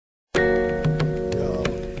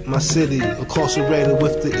My city, incarcerated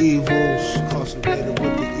with the evils. Incarcerated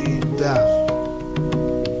with the evil.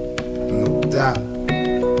 No doubt.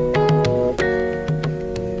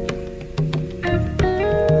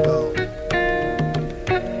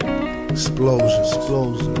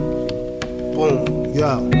 Explosion. Boom,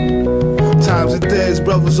 yo. Times and days,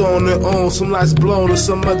 brothers on their own. Some lights blown and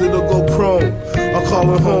some other to go prone. I'm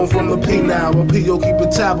calling home from the P now. A P.O. keep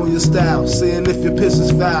a tab on your style, seeing if your piss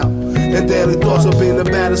is foul. And daily thoughts of being the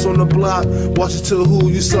baddest on the block. Watch it to who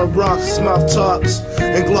you sub rocks, mouth talks.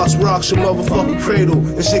 And gloss rocks your motherfucking cradle.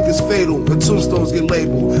 And shit gets fatal, and tombstones get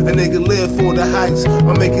labeled. A nigga live for the heights.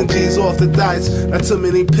 I'm making G's off the dice. Not too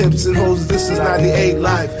many pimps and hoes, this is 98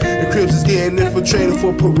 life. And Cribs is getting infiltrated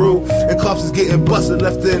for Peru. And cops is getting busted,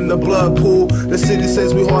 left in the blood pool. The city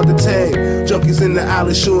says we hard to tame. Junkies in the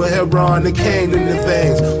alley shooting heroin and cane in the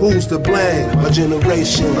veins. Who's to blame? A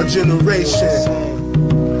generation.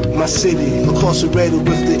 My city, incarcerated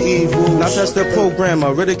with the evil. Now that's the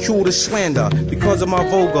programmer, ridicule the slander. Because of my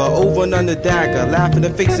vulgar, over and under dagger. Laugh in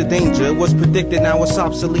the face of danger, it was predicted, now it's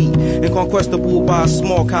obsolete. Inconquestable by a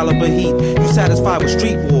small caliber heat. You satisfied with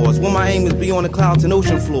street wars, when my aim is beyond the clouds and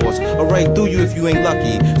ocean floors. I'll right through you if you ain't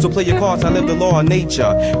lucky. So play your cards, I live the law of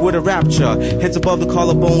nature. With a rapture, heads above the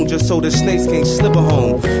collarbone, just so the snakes can't slip a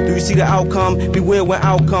home. Do you see the outcome? Beware when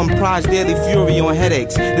outcome. Prize daily fury on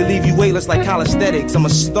headaches. They leave you weightless like calisthenics. I'm a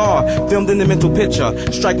star, filmed in the mental picture,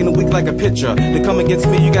 striking the weak like a pitcher. To come against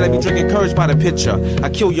me, you gotta be drinking courage by the pitcher. I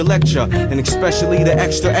kill your lecture, and especially the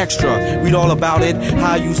extra. Read all about it,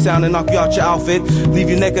 how you sound and knock you out your outfit. Leave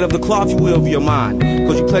you naked of the cloth, you will of your mind.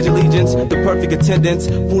 Cause you pledge allegiance, the perfect attendance,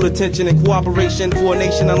 full attention and cooperation for a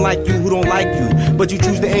nation unlike you who don't like you. But you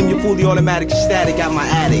choose to aim your fully automatic static at my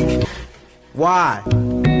attic. Why?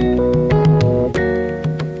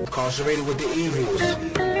 Incarcerated with the evils.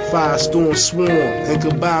 Firestorm swarm and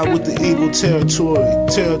combine with the evil territory.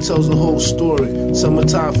 Terror tells the whole story.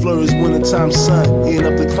 Summertime flurries, wintertime sun, heating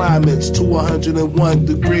up the climates to 101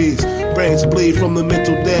 degrees. Brains bleed from the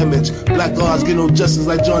mental damage. Black guards get no justice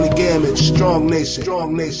like Johnny Gamage. Strong nation,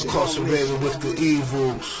 incarcerated with the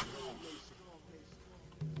evils.